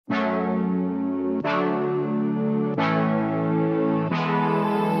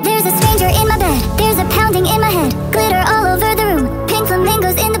There's a stranger in my bed, there's a pounding in my head, glitter all over the room, pink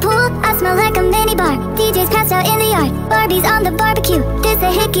flamingos in the pool. I smell like a mini bar, DJ's passed out in the yard, Barbie's on the barbecue. This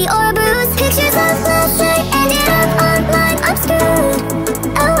a hickey or a bruise? Pictures of last night ended up online. I'm screwed.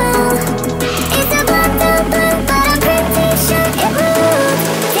 Oh well. It's a blacked out blue, but I'm pretty sure it moved.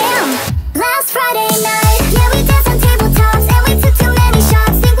 Damn. Last Friday night, yeah, we danced on tabletops and we took too many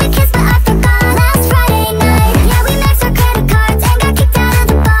shots. Think we kissed, but I forgot. Last Friday night, yeah, we maxed our credit cards and got kicked out of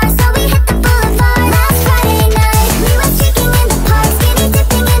the bar, so we hit the boulevard. Last Friday night, we went streaking in the park, skinny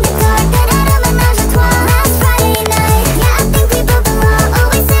dipping in the dark, then had a menage a trois. Last Friday night, yeah, I think we broke the law.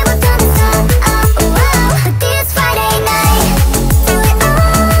 Always say we're gonna stop. Oh wow, but this Friday night, do it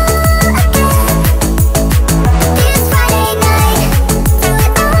all again. This Friday night, do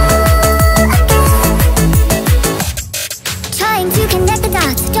it all again. Trying to connect the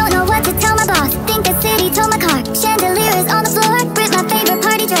dots, don't know what to tell my boss. Think the city told my car, chandelier is on the floor. Rip my favorite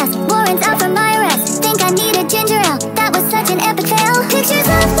party dress, warrants out for my arrest. Think I need a ginger ale, that was such an epic fail. Pictures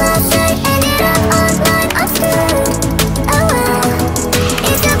of last night ended up online. I'm screwed. Oh well.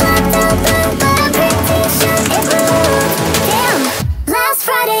 It's a blacked out blue, but I'm pretty sure it moved. Damn. Last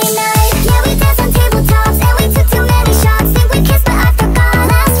Friday night, yeah, we danced on tabletops and we took too many shots. Think we kissed, but I forgot.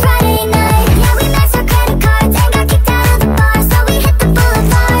 Last Friday night, yeah, we maxed our credit cards and got kicked out of the bar, so we hit the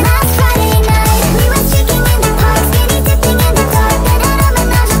boulevard. Last Friday night, we went streaking in the park, skinny dipping in the dark, then had a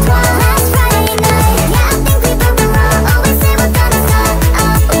menage a trois. Last Friday night, yeah, I think we broke the law. Always say we're gonna stop.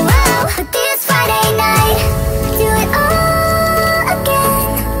 Oh wow, but this Friday night, do it all again.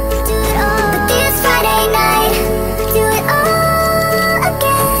 Do it all. But this Friday night, do it all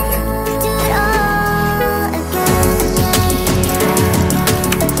again. Do it all again.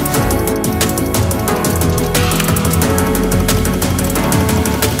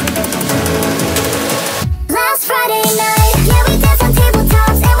 Last Friday night, yeah, we danced on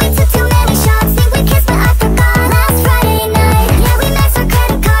tabletops and we took too many shots. Think we kissed, but I forgot. Last Friday night, yeah, we maxed our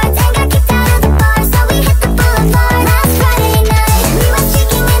credit cards and got kicked out of the bar, so we hit the boulevard. Last Friday night, we went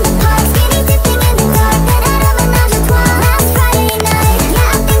streaking in the park, skinny dipping in the dark, then had a menage a trois. Last Friday night,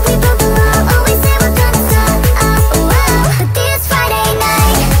 yeah, I think we broke the law. Always say we're gonna stop. Oh wow, but this Friday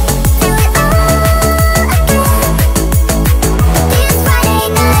night, do it all again. This Friday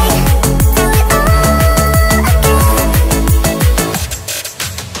night, do it all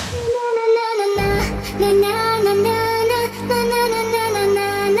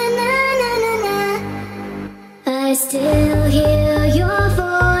I still hear your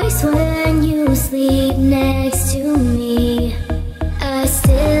voice when you sleep next to me. I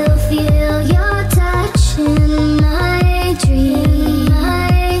still feel your touch in my dream.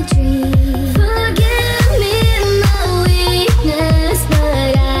 Forgive me my weakness,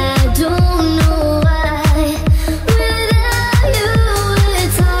 but I don't know why. Without you,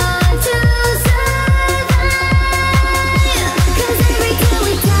 it's hard to survive. 'Cause every time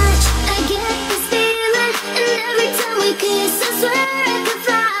we touch, I get this feeling, and every time we kiss, I swear I could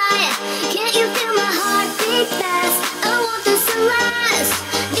fly. Can't you feel my heart beat fast? I want this to last.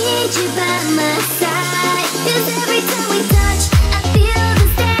 Need you by my side. 'Cause every time we touch, I feel the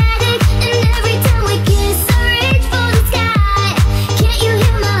static, and every time we kiss, I reach for the sky. Can't you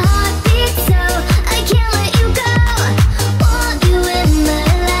hear my heart beat? So I can't let you go. Want you in my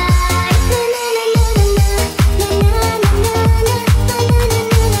life. Na na na na na na na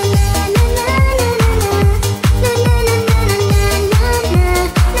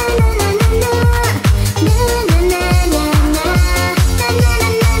na na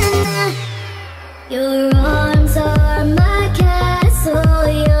na Your arms are my castle,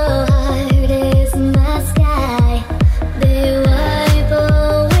 your heart is my sky. They wipe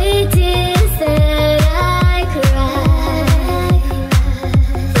away tears that I cry.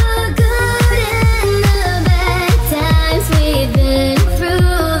 The good and the bad times, we've been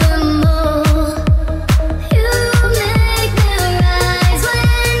through them all. You make me rise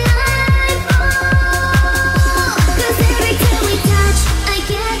when I fall. 'Cause every time we touch, I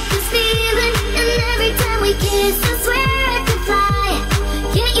get this feeling, and every time we kiss, I swear I could fly.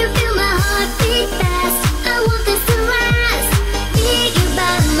 Can't you feel my heart beat fast? I want this to last. Need you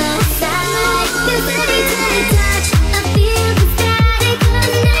by my side. 'Cause every time we touch, I feel the static,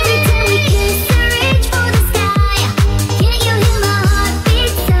 and every time we kiss, I reach for the sky. Can't you hear my heart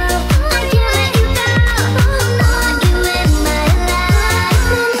beat? So I can't let you go. Want you in my life.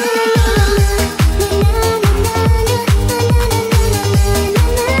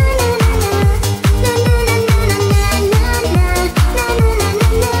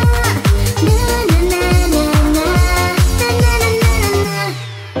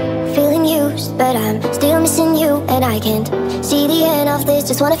 Feeling used, but I'm still missing you, and I can't see the end of this,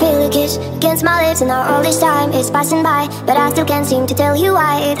 just wanna feel your kiss against my lips. And now all this time is passing by, but I still can't seem to tell you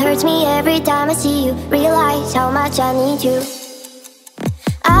why. It hurts me every time I see you, realize how much I need you.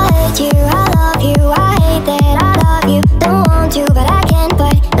 I hate you, I love you, I hate that I love you. Don't want to, but I can't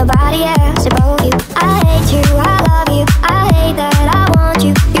put nobody else above you. I hate you, I love you, I hate that I want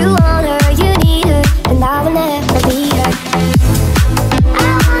you. You want her, you need her, and I will never be her.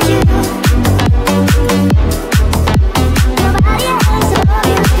 I want you, nobody else above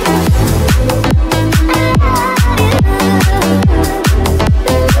you.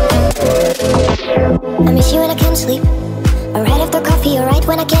 I miss you when I can't sleep, or right after coffee, or right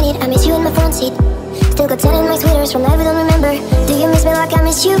when I can't eat. I miss you in my front seat. Still got 10 in my sweaters from life we don't remember. Do you miss me like I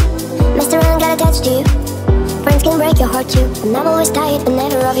miss you? Messed around, got attached to you. Friends can break your heart too, and I'm always tired but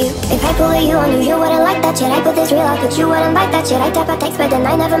never of you. If I pull you on you, you wouldn't like that shit. I put this real out, but you wouldn't like that shit. I type a text, but then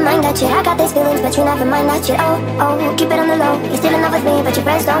I never mind that shit. I got these feelings, but you never mind that shit. Oh, oh, keep it on the low. You're still in love with me, but your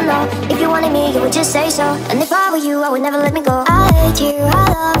friends don't know. If you wanted me, you would just say so. And if I were you, I would never let me go. I hate you, I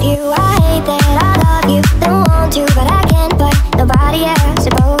love you, I hate that I love you. Don't want to, but I can't put nobody else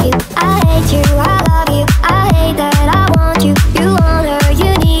above you. I hate you, I love you, I hate that I want you. You want her, you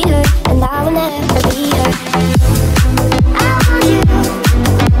need her, and I will never be her. I want you,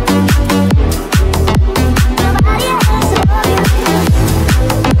 nobody else above you.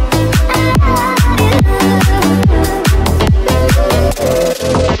 I love you.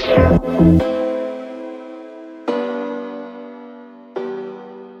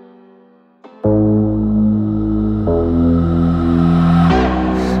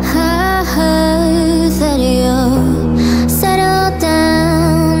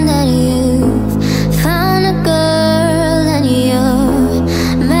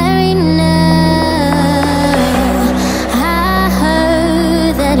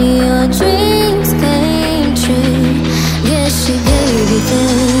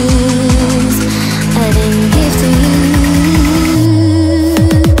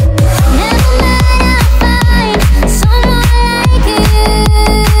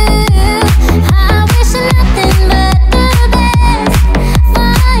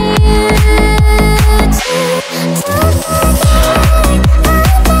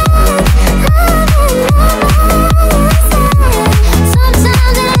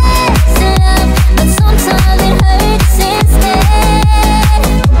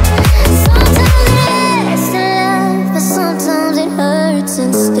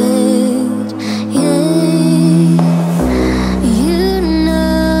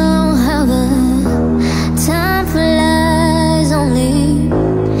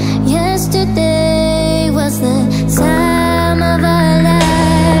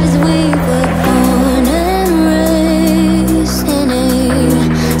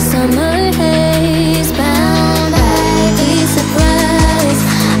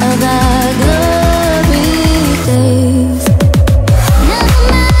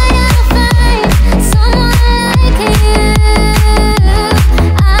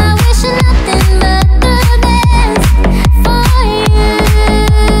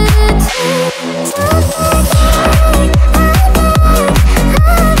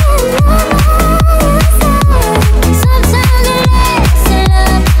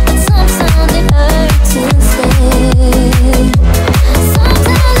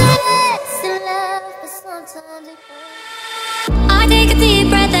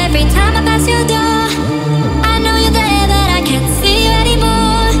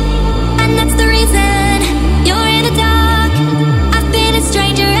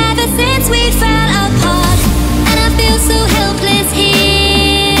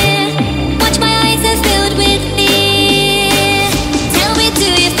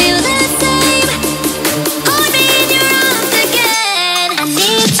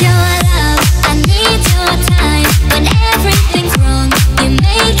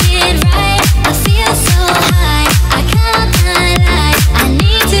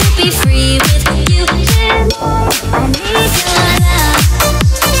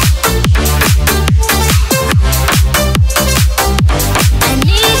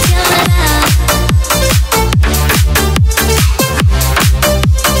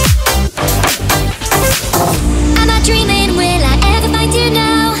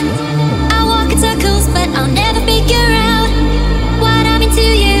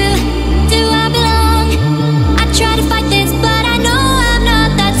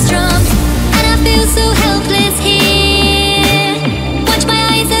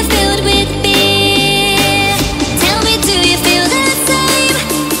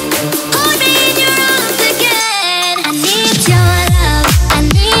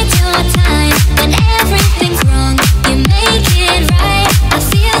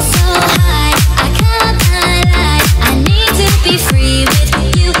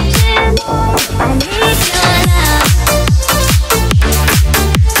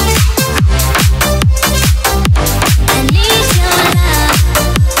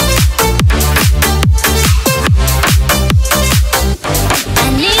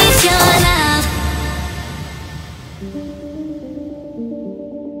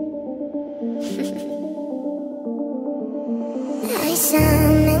 I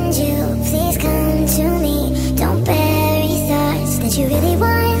summoned you, please come to me. Don't bury thoughts that you really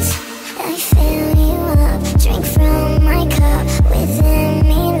want. I fill you up, drink from my cup. Within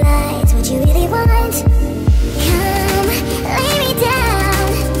me lies what you really want. Come, lay me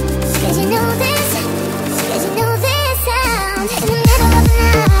down, 'cause you know this, 'cause you know this sound. In the middle of the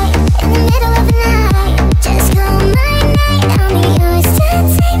night, in the middle of the night, just call my night, I'll be yours to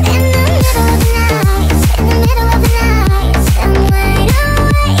take. In the middle of the night, in the middle of the night, I'm wide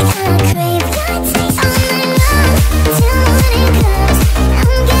awake, I crave your taste. All night long, till morning comes,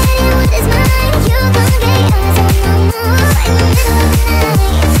 I'm getting what is mine, you gon' get yours. Oh no, no. In the middle of the night,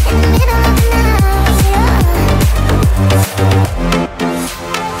 in the middle of the night, yeah.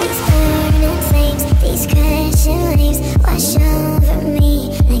 These burning flames, these crashing waves wash over me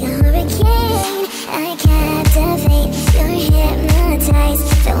like a hurricane. I captivate, you're hypnotized,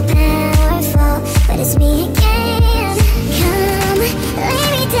 feel powerful, but it's me again. Come, lay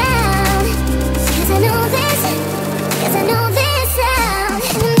me down, 'cause I know this, 'cause I know this sound.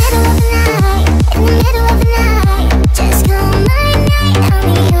 In the middle of the night, in the middle of the night, just call my night, I'll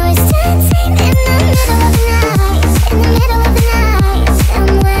be yours to take. In the middle of the night, in the middle of the night, I'm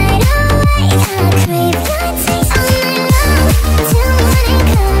wide awake, I crave your taste. All night long, till morning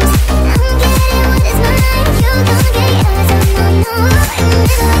comes, I'm getting what is mine, you gon' get yours. Oh no, no.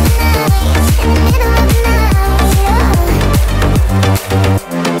 In the middle of the night, in the middle of the night, yeah.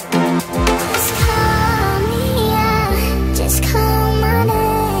 Just call me, yeah. Just call my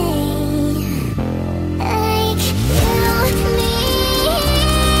name, like you mean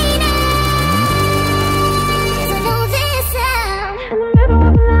it. 'Cause I know this sound. In the middle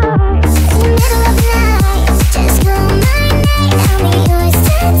of the night, in the middle of the night, just call my night, I'll be yours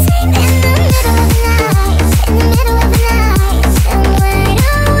to take. In the middle of the night, in the middle of the night, I'm wide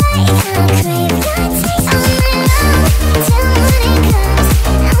awake, I crave your taste. All night long, till morning comes,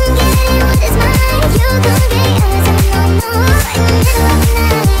 I'm getting what is mine, you gon' get yours. Oh no, no.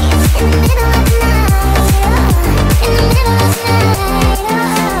 In the middle of the night, in the middle of the night, yeah. In the middle of the night,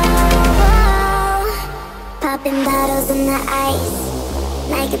 oh. Popping bottles in the ice,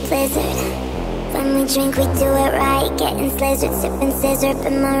 like a blizzard. When we drink, we do it right. Getting slizzard, sipping scissor.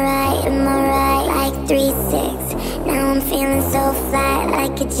 Am I right? Am I right? Like 3-6. Now I'm feeling so fly,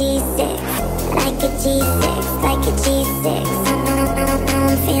 like a G6. Like a G6, like a G6. Now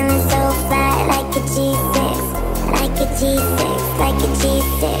I'm feeling so fly, like a G6. Like a G6, like a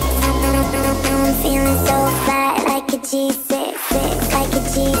G6. Now I'm feeling so fly, like a G6. Like a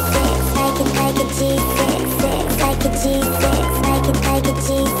G6, like a G6. Like a G6, like a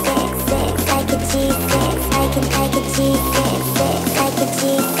G6. Like a G6, like a G6, like a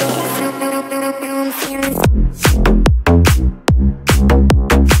G6. Now I'm feeling.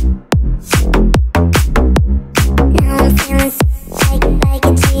 Now I'm feeling like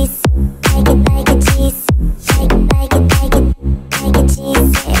a G6, like a G6, like a G6, like a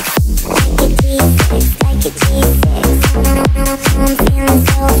G6, like a G6. Now I'm feeling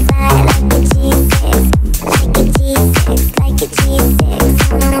so fly, like a G6, like a G6, like a G6.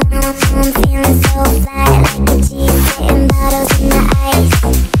 Now I'm feeling so fly, like a G6. Getting bottles in the ice,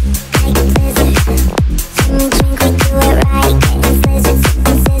 like a blizzard. When we drink, we do it right. Getting slizzard,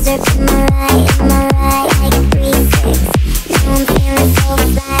 sipping scissor. Am I right? Am I right? Like 3-6. Now I'm feeling so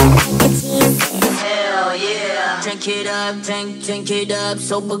fly, like a G6. Hell yeah. Drink it up, drink it up.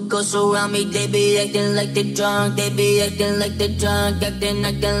 Sober ghosts around me, they be acting like they drunk. They be acting like they drunk, acting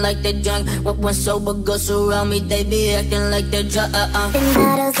like they drunk. When sober ghosts around me, they be acting like they drunk. Popping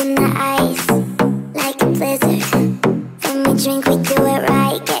bottles in the ice, like a blizzard. When we drink, we do it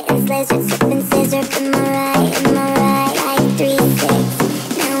right. Getting slizzard, sipping scissor. Am I right? Am I right? Like 3-6.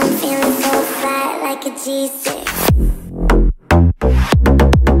 Now I'm feeling so fly, like a G6.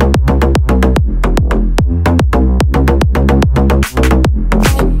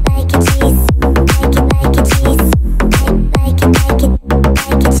 Like a G6, like a G6, like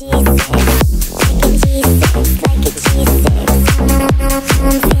a G6, like a G6, like a G6. Now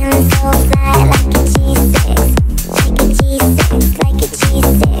I'm feeling so fly, like a G6, like a G6, like a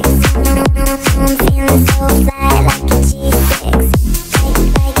G6. Now I'm feeling so fly, like a G6,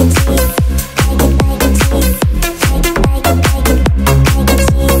 like a G6, like a G6, like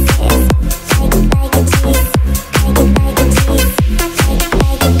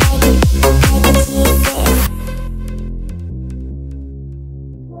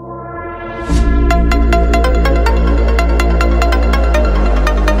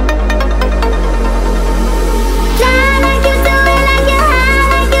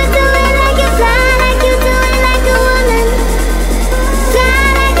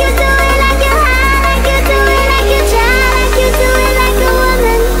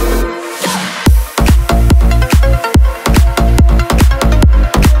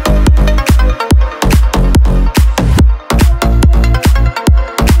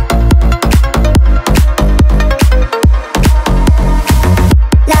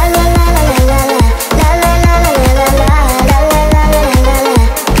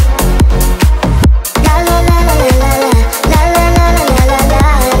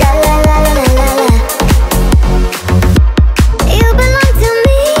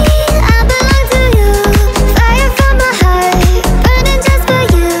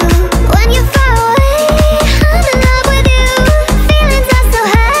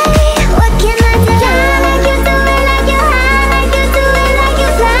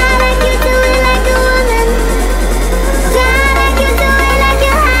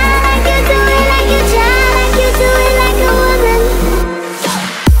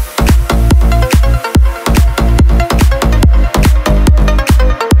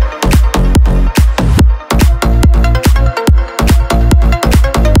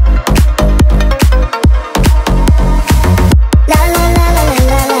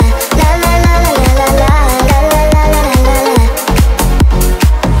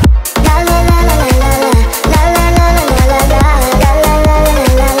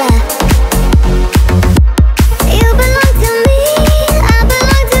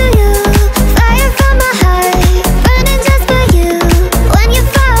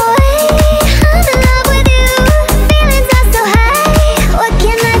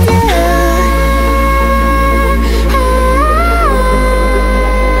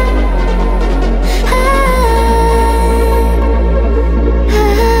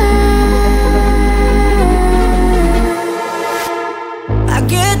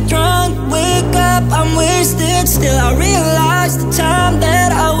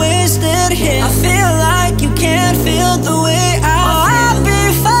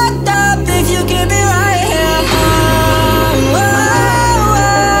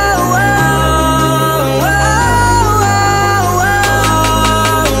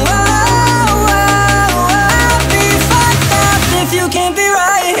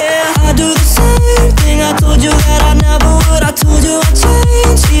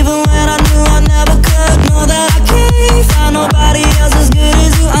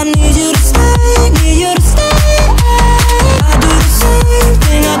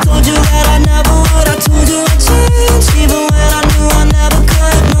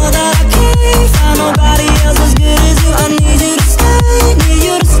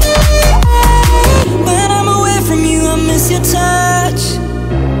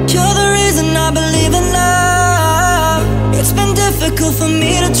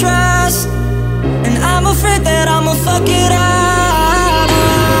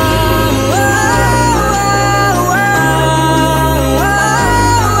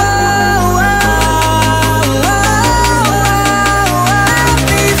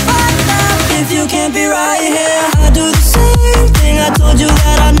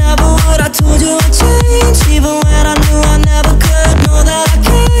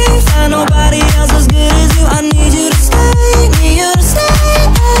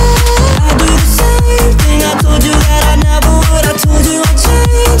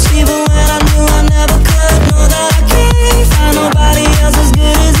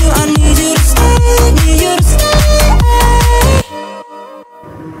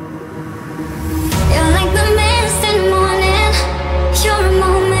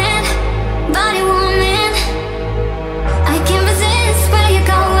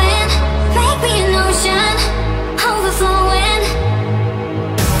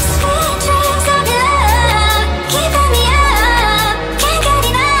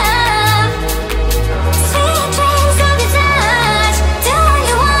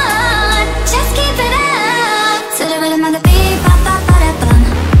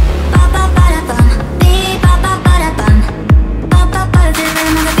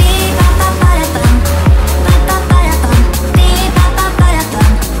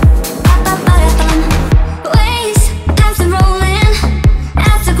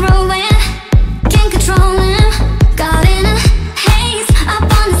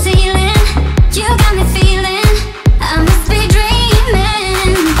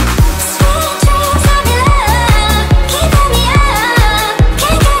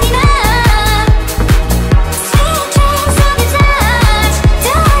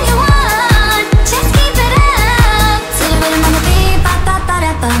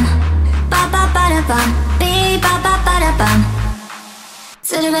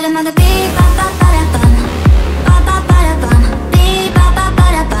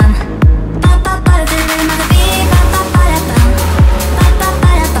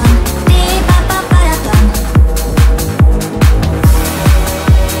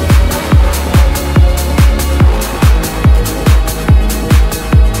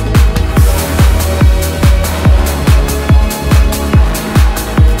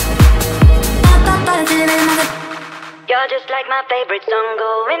my favorite song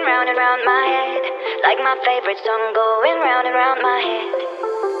going round and round my head. Like my favorite song going round and round my head.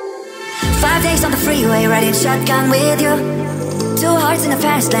 5 days on the freeway, riding shotgun with you. 2 hearts in the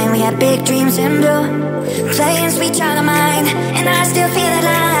fast lane, we had big dreams in blue. Playing sweet child of mine, and I still feel that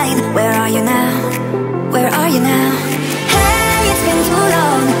line. Where are you now? Where are you now? Hey, it's been too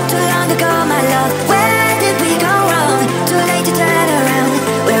long ago, my love. Where did we go wrong? Too late to turn around.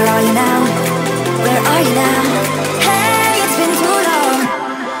 Where are you now? Where are you now? Hey, it's been too long.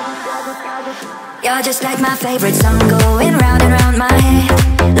 You're just like my favorite song going round and round my head.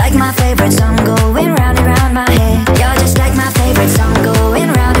 Like my favorite song going round and round my head. You're just like my favorite song going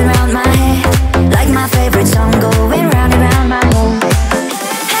round and round my head. Like my favorite song going round and round my head.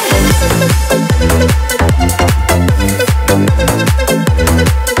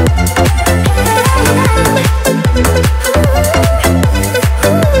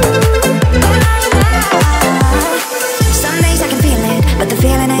 Some days I can feel it, but the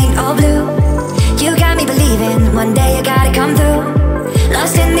feeling ain't all blue. You got me believing one day you gotta come through.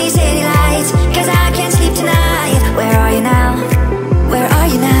 Lost in these city lights, cause I can't sleep tonight. Where are you now? Where are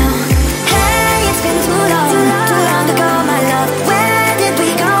you now? Hey, it's been too long ago, my love. Where did we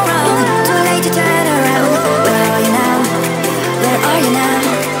go wrong? Too late to turn around. Where are you now? Where are you now?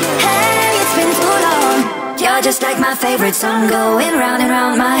 Hey, it's been too long. You're just like my favorite song going round and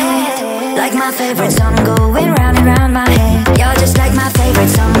round my head. Like my favorite song going round and round my head. You're just like my favorite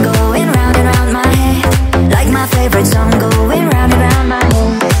song going round and round my head. Like my favorite song going round and round my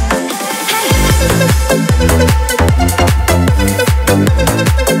head.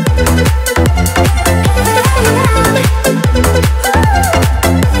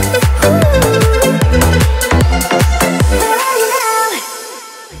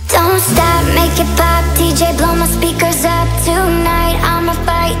 Don't stop, make it pop, DJ blow my speakers up. Tonight I'ma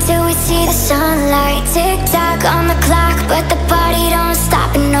fight till we see the sunlight. Tick tock on the clock, but the party don't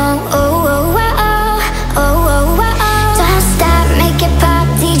stop. No, oh, oh, oh, oh, oh, oh, oh. Don't stop, make it pop,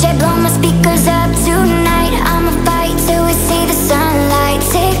 DJ blow my speakers up. Tonight I'ma fight till we see the sunlight.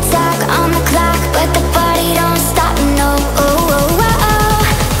 Tick tock on the clock, but the party don't stop. No, oh, oh, oh,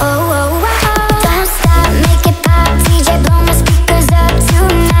 oh, oh, oh, oh. Don't stop, make it pop, DJ blow my speakers up.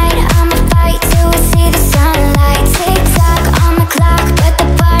 Tonight I'ma fight till we see the sunlight. Tick tock on the clock, but the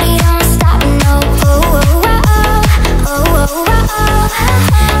party don't stop. No, oh, oh, oh, oh, oh, oh, oh.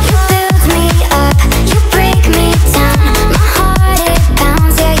 You build me up, you break me down. My heart it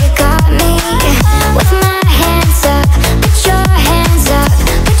pounds, yeah you got me. With my hands up, put your hands up,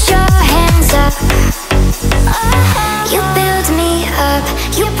 put your hands up. You build me up,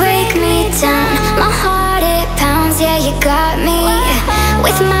 you break me down. My heart it pounds, yeah you got me.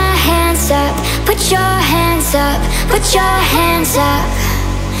 With my hands up, put your hands up, put your hands up.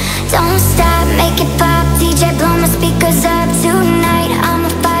 Don't stop, make it pop, DJ blow my speakers up. Tonight I'ma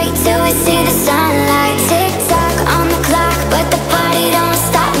fight till we see the sunlight. Tick tock on the clock, but the party don't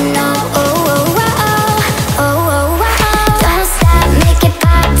stop. No, oh, oh, oh, oh, oh, oh, oh. Don't stop, make it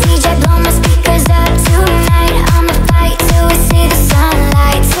pop, DJ blow my speakers up. Tonight I'ma fight till we see the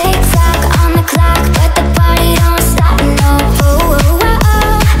sunlight. Tick tock on the clock, but the party don't stop. No, oh, oh,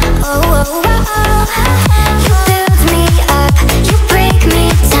 oh, oh, oh, oh, oh. You build me up, you break me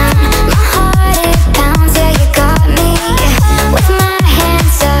down. My heart it pounds, yeah you got me. With my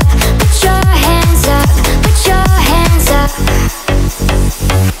hands up, put your hands up, put your hands up.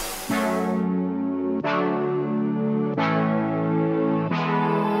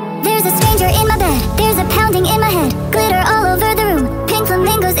 There's a stranger in my bed, there's a pounding in my head. Glitter all over the room, pink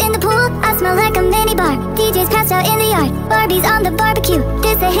flamingos in the pool. I smell like a mini bar, DJ's passed out in the yard. Barbies on the barbecue,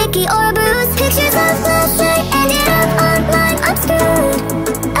 this a hickey or a bruise. Pictures of last night ended up online, I'm screwed.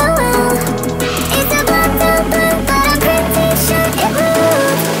 Oh well, it's a blacked out blue, but I'm pretty sure it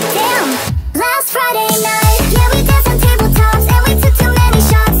moved. Damn, last Friday night, yeah we danced on tabletops and we took too many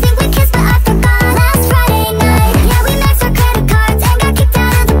shots. Think we kissed but I forgot. Last Friday night, yeah we maxed our credit cards and got kicked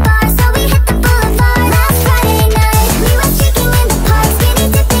out of the bar, so we hit the boulevard. Last Friday night, we went streaking in the park, skinny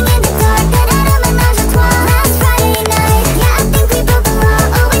dipping in the dark, then had a menage a trois. Last Friday night, yeah I think we broke the law.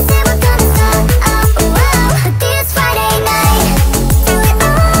 Always say we're gonna stop, oh wow. But this Friday night, do it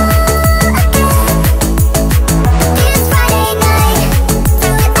all again. This Friday night, do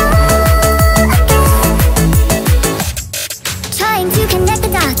it all again. Trying to connect the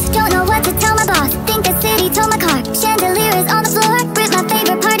dots, don't know what to tell my boss. Think the city told my car, chandelier is on the floor. Rip my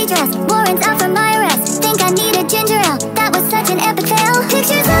favorite party dress, warrants out for my arrest. Think I need a ginger ale, that was such an epic fail.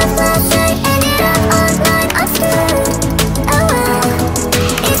 Pictures of last night ended up online, I'm screwed. Oh well,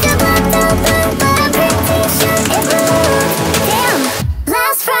 it's a blacked out blue, but I'm pretty sure it moved. Damn,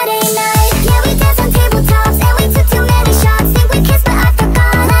 last Friday night, yeah we danced on tabletops and we took too many shots. Think we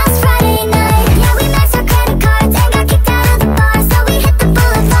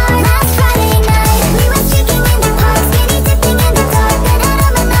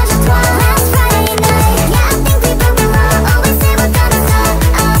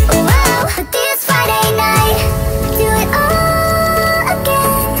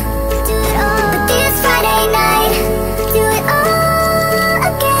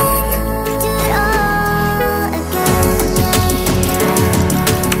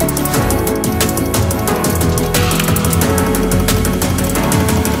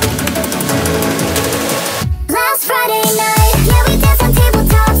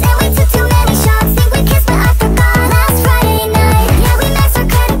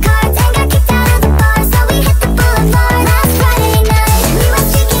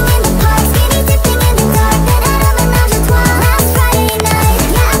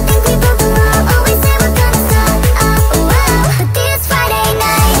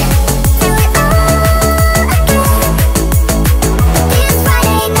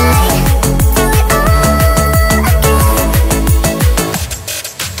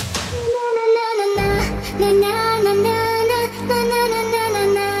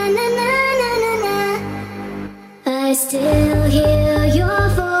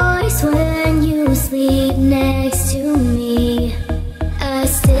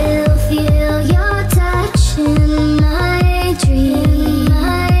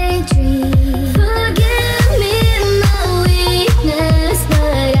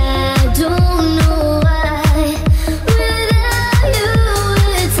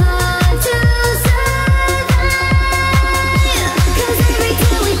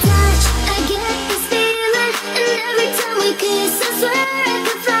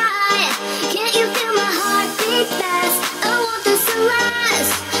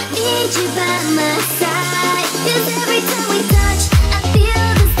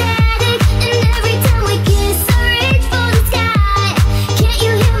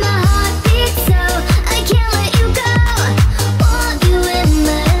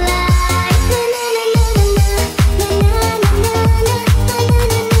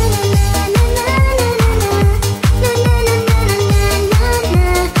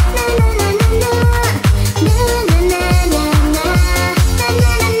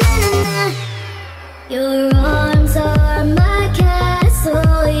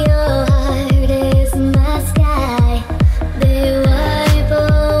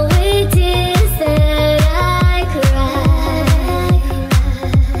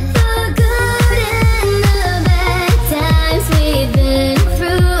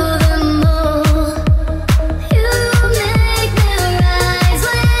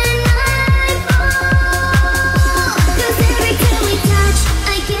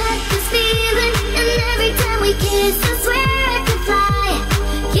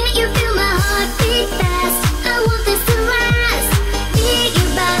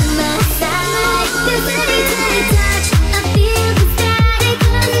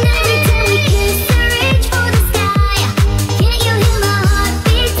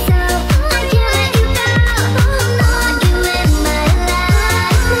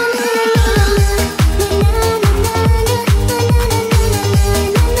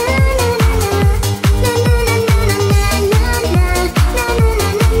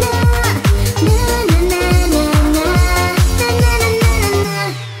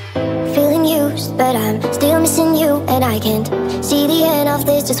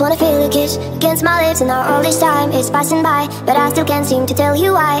Just wanna feel a kiss against my lips, and now all this time is passing by, but I still can't seem to tell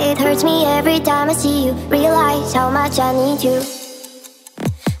you why. It hurts me every time I see you, realize how much I need you.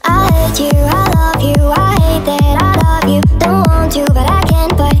 I hate you, I love you, I hate that I love you. Don't want to, but I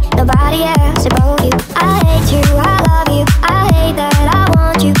can't put nobody else above you. I hate you, I love you, I hate that I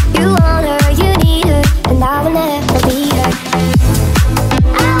want you. You want her, you need her, and I will never be her.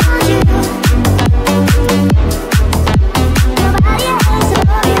 I want you. Nobody else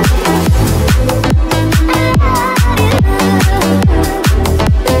above you.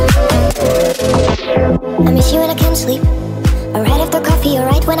 I miss you when I can't sleep, or right after coffee, or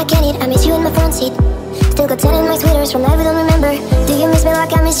right when I can't eat. I miss you in my front seat. Still got 10 in my sweaters from life we don't remember. Do you miss me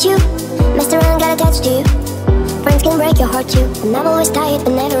like I miss you? Messed around, got attached to you. Friends can break your heart too, and I'm always tired,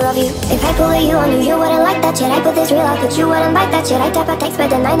 but never of you. If I pull you, I knew you wouldn't like that shit. I put this real out, but you wouldn't like that shit. I type a text, but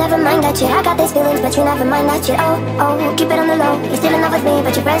then I never mind that shit. I got these feelings, but you never mind that shit. Oh, oh, keep it on the low. You're still in love with me,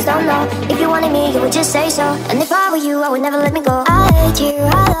 but your friends don't know. If you wanted me, you would just say so. And if I were you, I would never let me go. I hate you,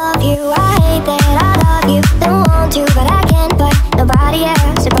 I love you, I hate that I love you. Don't want to, but I can't put nobody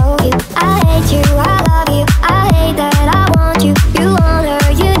else above you. I hate you, I love you, I hate that I want you. You want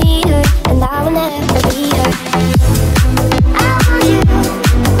her, you need her, and I will never be her. I want you.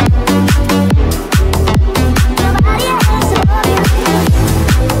 Nobody else above you.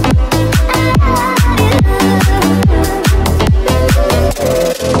 I love you.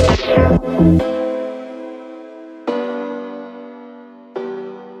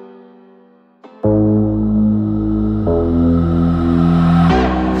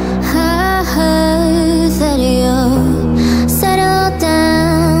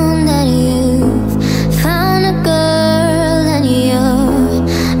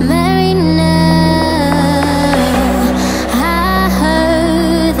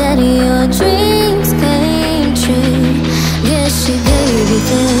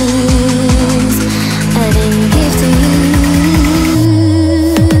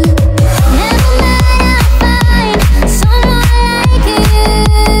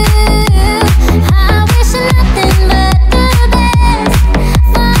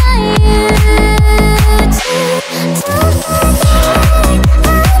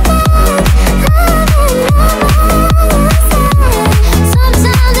 Sometimes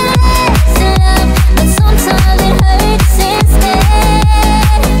I listen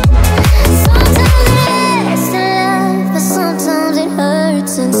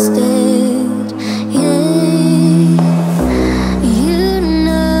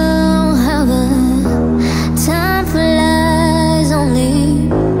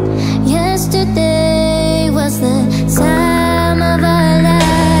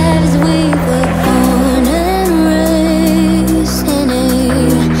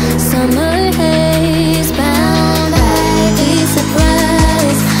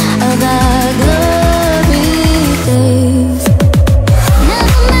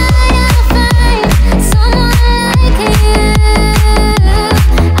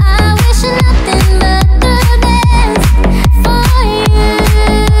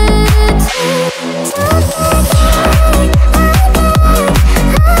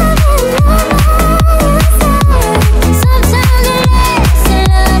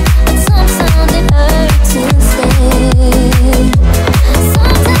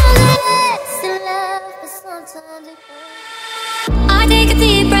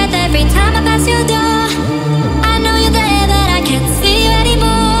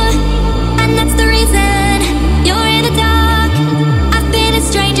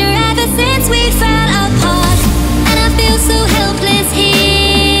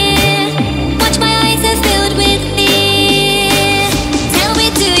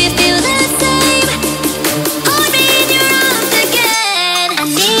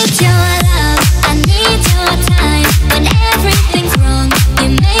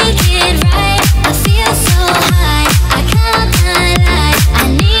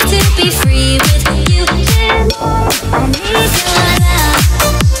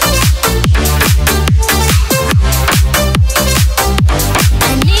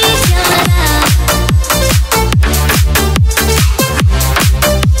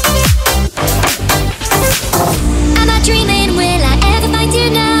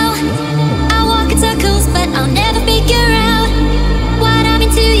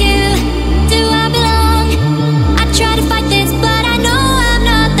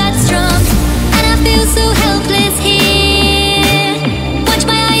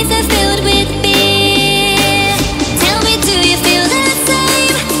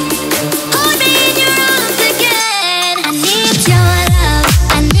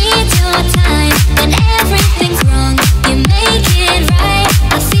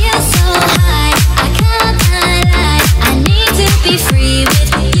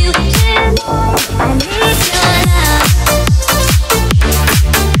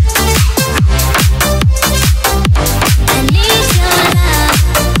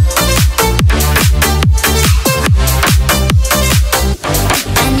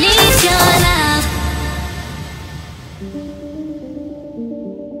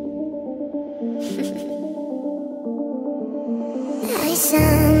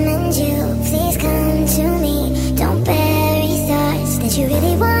summoned you, please come to me. Don't bury thoughts that you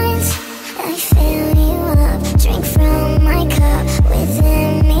really want. I fill you up, drink from my cup.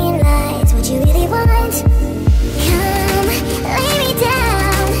 Within me lies what you really want. Come, lay me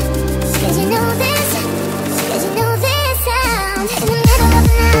down, 'cause you know this, 'cause you know this sound. In the middle of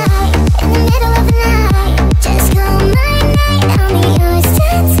the night, in the middle of the night, just call my name, I'll be yours to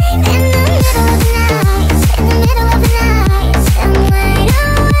take. In the middle of the night, in the middle of the night, I'm wide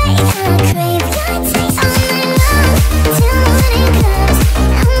awake, I crave your taste. All night long, till morning comes,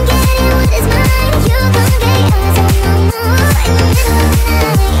 I'm getting what is mine, you gon' get yours. Oh no, no, in the middle of the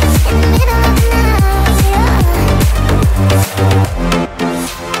night, in the middle of the night, yeah.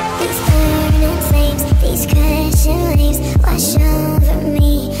 These burning flames, these crashing waves wash over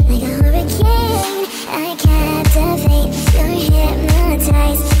me like a hurricane. I captivate, you're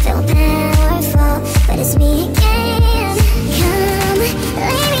hypnotized, feel powerful, but it's me again. Come,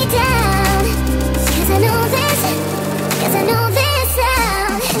 lay me down, 'cause I know this, 'cause I know this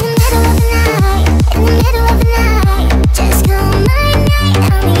sound. In the middle of the night, in the middle of the night, just call my name,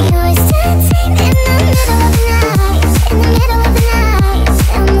 I'll be yours to take. In the middle of the night, in the middle of the night,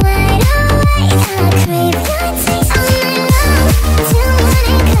 I'm wide awake, I crave your taste. All night long, till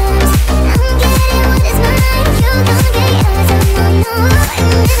morning comes, I'm getting what is mine, you gon' get yours. Oh no, no, in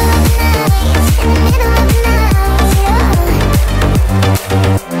the middle of the night, in the middle of the night, yeah.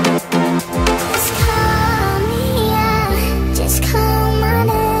 Just call me, yeah, just call my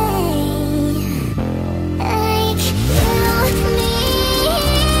name, like you mean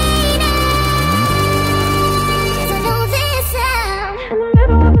it. 'Cause I know this sound. In the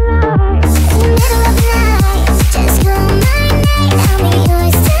middle of the night, in the middle of the night, just call my name, I'll be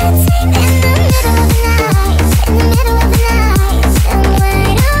yours to take. In the middle of the night, in the middle of the night, I'm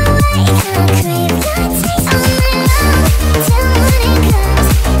wide awake, I crave your taste. All night long, till morning comes,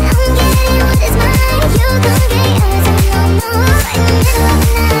 I'm getting what is mine, you gon' get yours. Oh no, no, in the middle of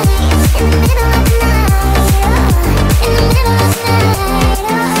the night, in the middle of the night, yeah. In the middle of the night,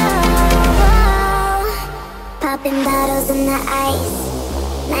 oh. Popping bottles in the ice,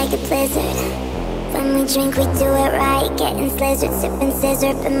 like a blizzard. When we drink, we do it right. Getting slizzard, sipping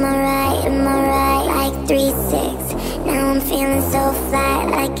scissor. Am I right? Am I right? Like 3-6. Now I'm feeling so fly,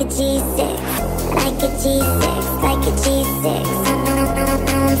 like a G6. Like a G6, like a G6.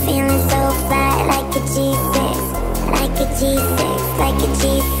 Now I'm feeling so fly, like a G6. Like a G6, like a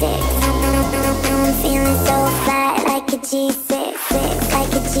G6. Now I'm feeling so fly, like a G6.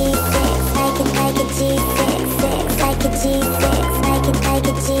 Like a G6, like a G6. Like a G6, like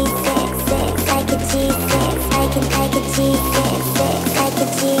a G6. Like a G6, like a G6, like a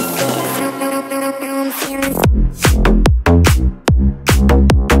G6. Now I'm feeling.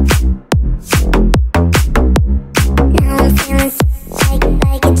 Now I'm feeling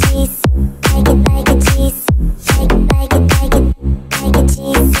like a G6, like a G6, like a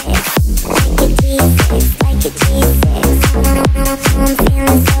G6, like a G6, like a G6. Now I'm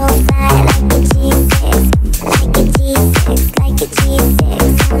feeling so fly, like a G6, like a G6, like a G6.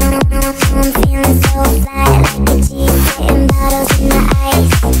 Now I'm feeling so fly, like a G6. Getting bottles in the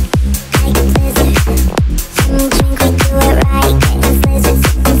ice, like a blizzard. When we drink, we do it right. Getting slizzard,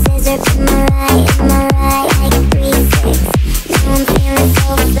 sipping scissor. Am I right? Am I right? Like a 3-6. Now I'm feeling so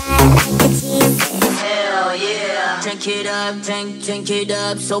fly, like a G6. Hell yeah. Drink it up, drink it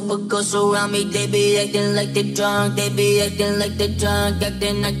up. Sober girls around me, they be acting like they drunk. They be acting like they drunk,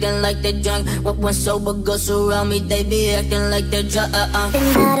 acting like they drunk. When sober girls around me, they be acting like they drunk.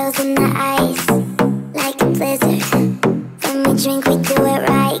 Popping bottles in the ice, like a blizzard. When we drink, we do it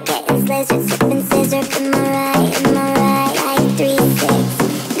right. Getting slizzard, sipping scissor. Am I right? Am I right? Like 3-6.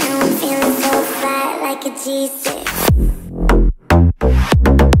 Now I'm feeling so fly, like a G6.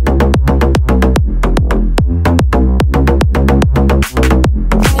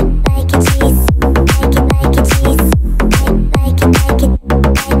 Like a G6, like a G6, like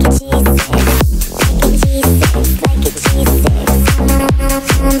a G6, like a G6, like a G6. Now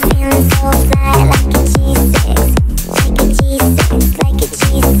I'm feeling so fly, like a G6, like a G6, like a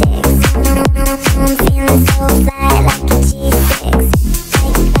G6. Now I'm feeling so fly, like a G6,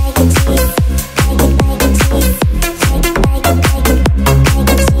 like a G6, like a G6.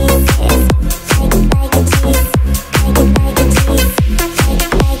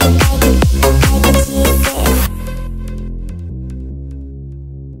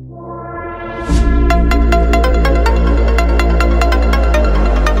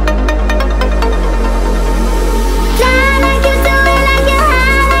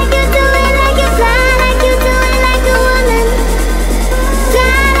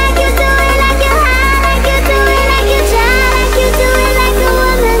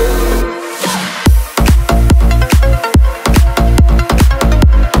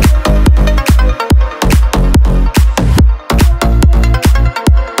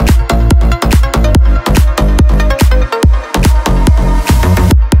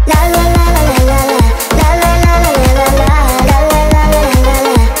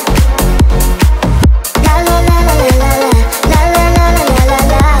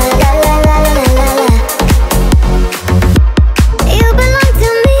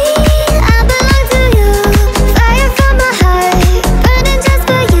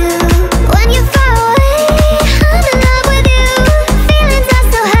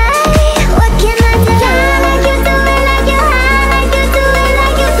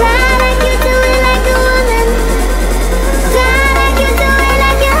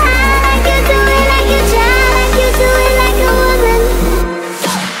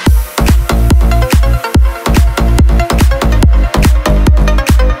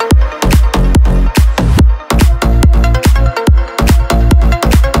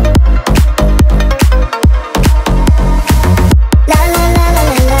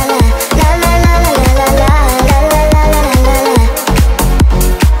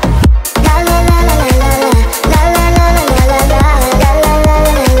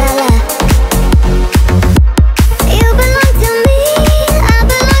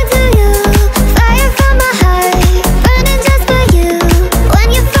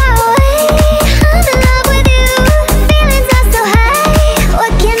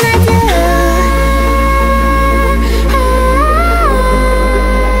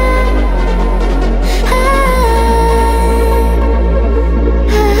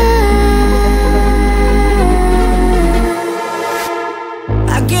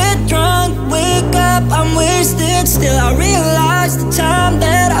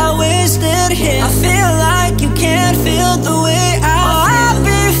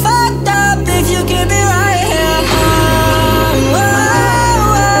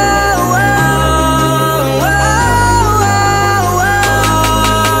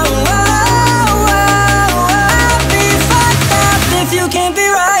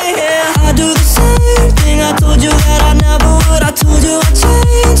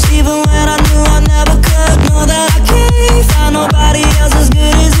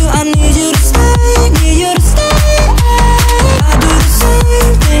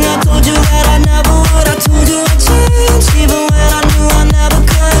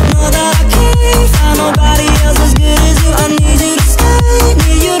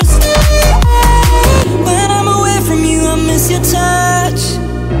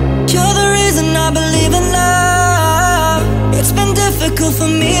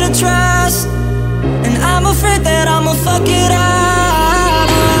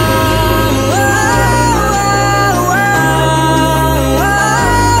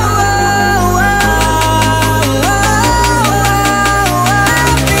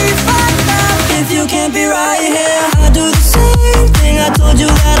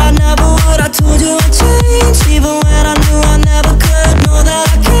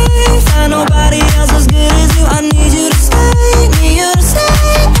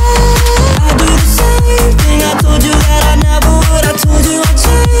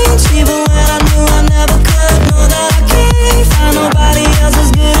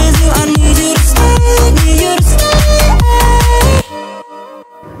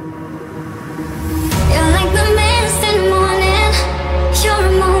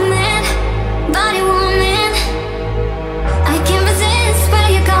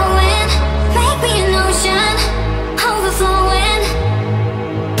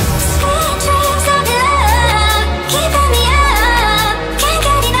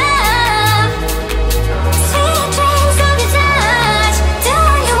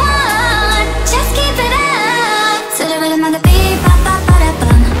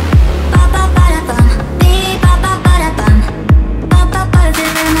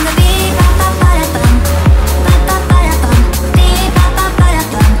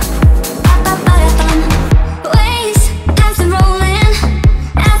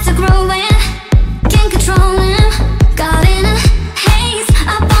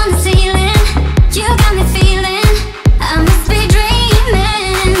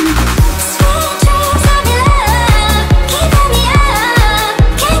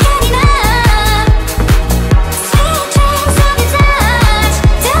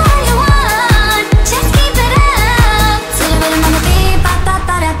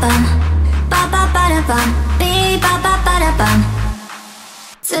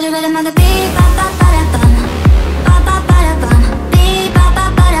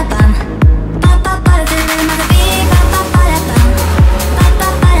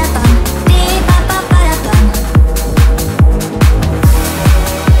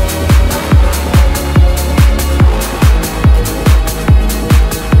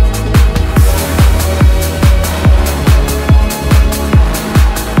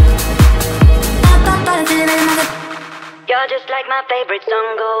 favorite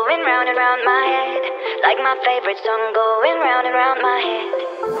song going round and round my head. Like my favorite song going round and round my head.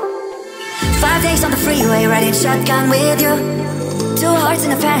 5 days on the freeway, riding shotgun with you. 2 hearts in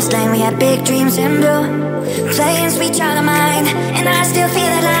the fast lane, we had big dreams in blue. Playing sweet child of mine, and I still feel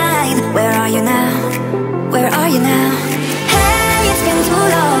that line. Where are you now? Where are you now? Hey, it's been too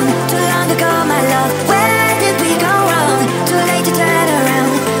long ago, my love. Where did we go wrong? Too late to turn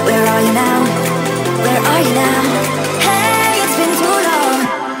around. Where are you now? Where are you now? Hey, it's been too long.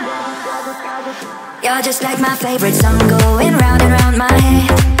 You're just like my favorite song going round and round my head.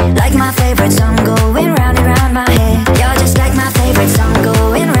 Like my favorite song going round and round my head. You're just like my favorite song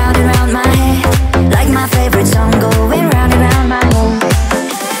going round and round my head. Like my favorite song going round and round my head.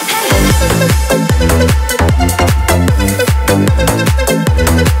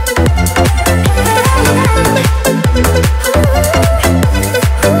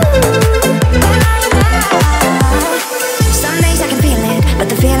 Some days I can feel it, but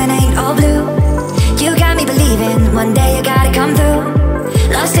the feeling ain't all blue. You got me believing one day you gotta come through.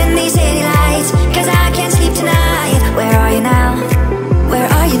 Lost in these city lights, cause I can't sleep tonight. Where are you now? Where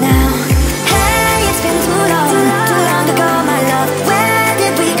are you now? Hey, it's been too long ago, my love. Where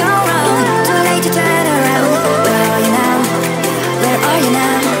did we go wrong? Too late to turn around. Where are you now? Where are you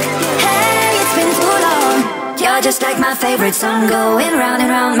now? Hey, it's been too long. You're just like my favorite song going round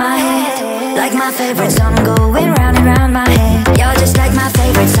and round my head. Like my favorite song going round and round my head. You're just like my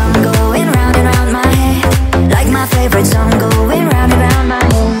favorite song going round and round my head. Like my favorite song going round and round my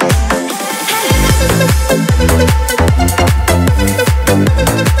head.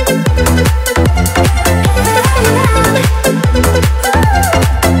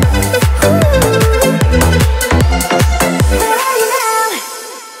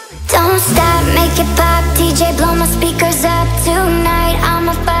 Don't stop, make it pop, DJ blow my speakers up. Tonight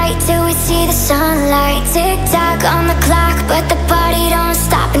I'ma fight till we see the sunlight. Tick tock on the clock, but the party don't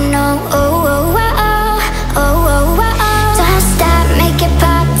stop. No, oh, oh, oh, oh, oh, oh, oh. Don't stop, make it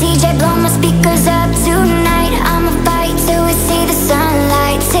pop, DJ blow my speakers up. Tonight I'ma fight till we see the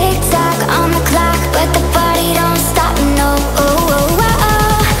sunlight. Tick tock on the clock, but the party don't stop. No, oh, oh, oh,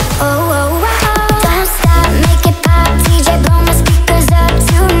 oh, oh, oh, oh. Don't stop, make it pop, DJ blow my speakers up.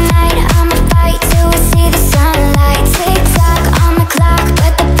 Tonight I'ma fight till we see the sunlight. Tick tock on the clock,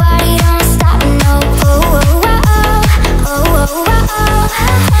 but the party don't stop. No, oh, oh, oh, oh, oh, oh, oh.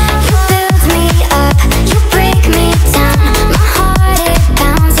 You build me up, you break me down. My heart it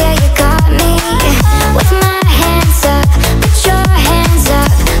pounds, yeah you got me. With my hands up, put your hands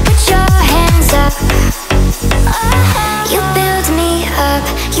up, put your hands up. You build me up,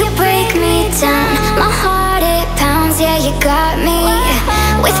 you break me down. My heart it pounds, yeah you got me.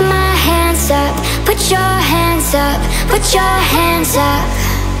 With my hands up, put your hands up, put your hands up.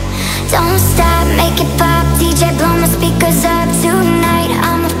 Don't stop, make it pop, DJ blow my speakers up. Tonight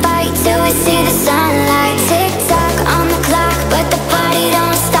I'ma fight till we see the sunlight. Tick tock on the clock, but the